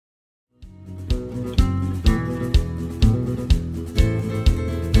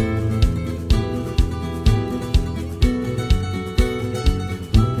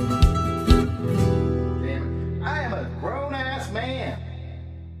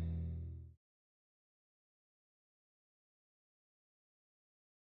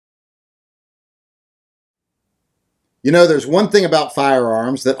You know, there's one thing about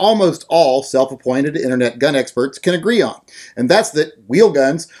firearms that almost all self-appointed internet gun experts can agree on, and that's that wheel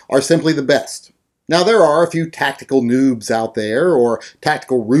guns are simply the best. Now, there are a few tactical noobs out there, or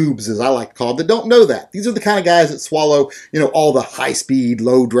tactical rubes as I like to call them, that don't know that. These are the kind of guys that swallow, all the high-speed,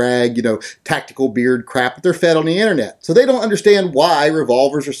 low-drag, tactical beard crap that they're fed on the internet. So they don't understand why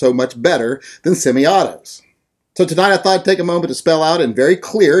revolvers are so much better than semi-autos. So tonight I thought I'd take a moment to spell out in very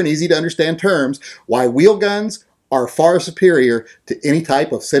clear and easy to understand terms why wheel guns are far superior to any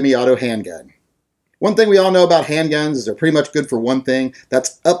type of semi-auto handgun. One thing we all know about handguns is they're pretty much good for one thing,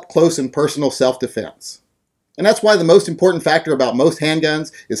 that's up close and personal self-defense. And that's why the most important factor about most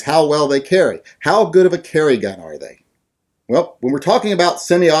handguns is how well they carry. How good of a carry gun are they? Well, when we're talking about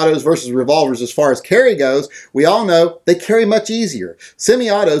semi-autos versus revolvers as far as carry goes, we all know they carry much easier.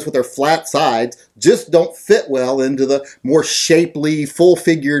 Semi-autos with their flat sides just don't fit well into the more shapely,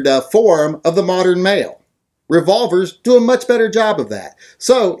 full-figured form of the modern male. Revolvers do a much better job of that.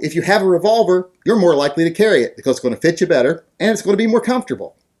 So if you have a revolver, you're more likely to carry it because it's going to fit you better and it's going to be more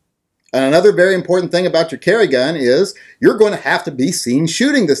comfortable. And another very important thing about your carry gun is you're going to have to be seen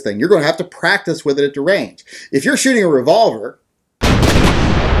shooting this thing. You're going to have to practice with it at the range. If you're shooting a revolver,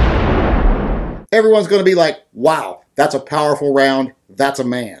 everyone's going to be like, wow, that's a powerful round. That's a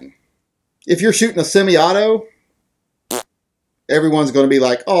man. If you're shooting a semi-auto, everyone's going to be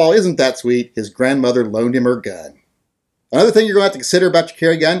like, oh, isn't that sweet? His grandmother loaned him her gun. Another thing you're going to have to consider about your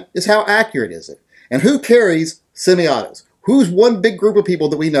carry gun is how accurate is it? And who carries semi-autos? Who's one big group of people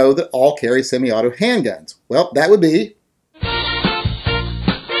that we know that all carry semi-auto handguns? Well, that would be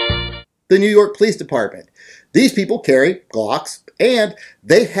the New York Police Department. These people carry Glocks, and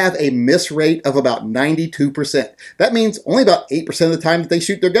they have a miss rate of about 92%. That means only about 8% of the time that they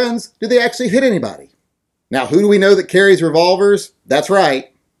shoot their guns do they actually hit anybody. Now, who do we know that carries revolvers? That's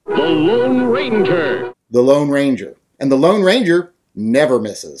right. The Lone Ranger. The Lone Ranger. And the Lone Ranger never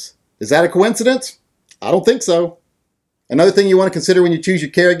misses. Is that a coincidence? I don't think so. Another thing you want to consider when you choose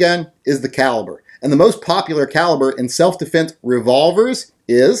your carry gun is the caliber. And the most popular caliber in self-defense revolvers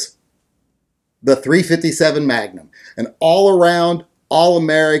is the .357 Magnum. An all-around,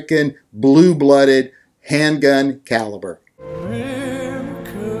 all-American, blue-blooded handgun caliber.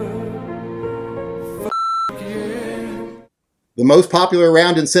 The most popular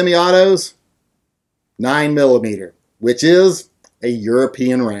round in semi-autos, 9mm, which is a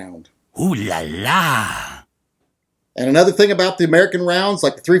European round. Ooh la la! And another thing about the American rounds,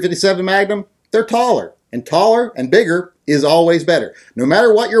 like the .357 Magnum, they're taller. And taller and bigger is always better. No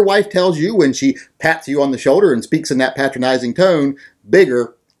matter what your wife tells you when she pats you on the shoulder and speaks in that patronizing tone,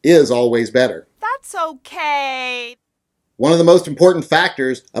 bigger is always better. That's okay. One of the most important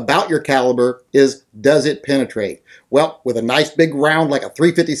factors about your caliber is, does it penetrate? Well, with a nice big round like a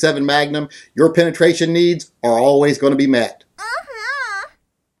 .357 Magnum, your penetration needs are always going to be met.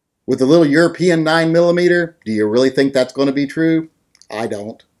 With a little European 9mm, do you really think that's going to be true? I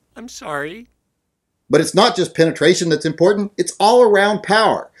don't. I'm sorry. But it's not just penetration that's important, it's all around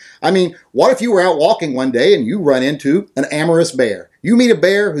power. I mean, what if you were out walking one day and you run into an amorous bear? You meet a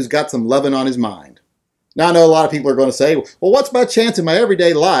bear who's got some lovin' on his mind. Now, I know a lot of people are going to say, well, what's my chance in my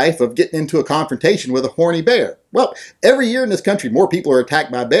everyday life of getting into a confrontation with a horny bear? Well, every year in this country, more people are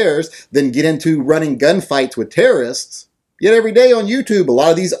attacked by bears than get into running gunfights with terrorists. Yet every day on YouTube, a lot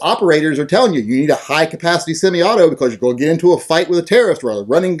of these operators are telling you need a high-capacity semi-auto because you're going to get into a fight with a terrorist or a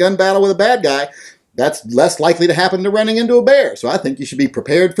running gun battle with a bad guy. That's less likely to happen than running into a bear. So I think you should be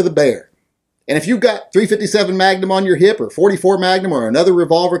prepared for the bear. And if you've got .357 Magnum on your hip or .44 Magnum or another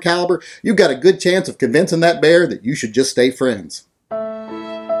revolver caliber, you've got a good chance of convincing that bear that you should just stay friends.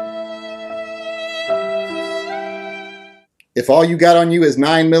 If all you got on you is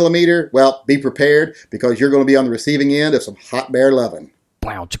 9mm, well, be prepared because you're going to be on the receiving end of some hot bear loving.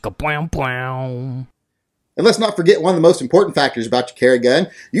 Plow, chicka, plow, plow. And let's not forget one of the most important factors about your carry gun.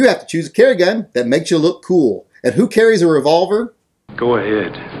 You have to choose a carry gun that makes you look cool. And who carries a revolver? Go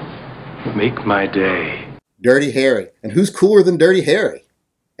ahead. Make my day. Dirty Harry. And who's cooler than Dirty Harry?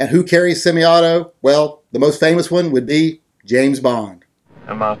 And who carries semi-auto? Well, the most famous one would be James Bond.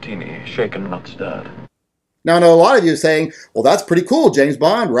 A martini, shaken, not stirred. Now, I know a lot of you are saying, well, that's pretty cool, James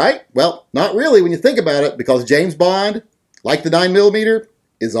Bond, right? Well, not really when you think about it, because James Bond, like the 9mm,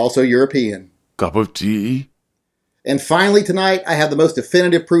 is also European. Cup of tea? And finally tonight, I have the most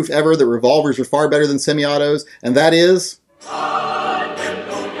definitive proof ever that revolvers are far better than semi-autos, and that is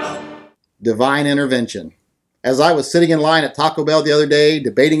divine intervention. As I was sitting in line at Taco Bell the other day,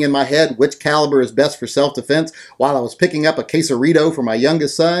 debating in my head which caliber is best for self-defense, while I was picking up a quesarito for my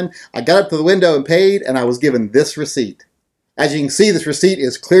youngest son, I got up to the window and paid, and I was given this receipt. As you can see, this receipt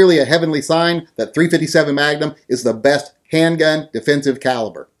is clearly a heavenly sign that .357 Magnum is the best handgun defensive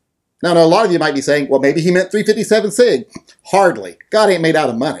caliber. Now, a lot of you might be saying, well, maybe he meant .357 SIG. Hardly. God ain't made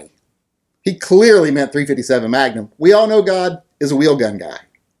out of money. He clearly meant .357 Magnum. We all know God is a wheel gun guy.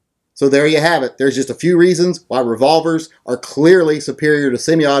 So there you have it. There's just a few reasons why revolvers are clearly superior to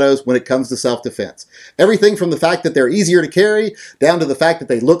semi-autos when it comes to self-defense. Everything from the fact that they're easier to carry down to the fact that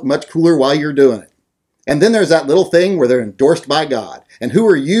they look much cooler while you're doing it. And then there's that little thing where they're endorsed by God. And who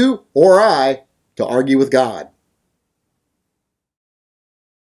are you or I to argue with God?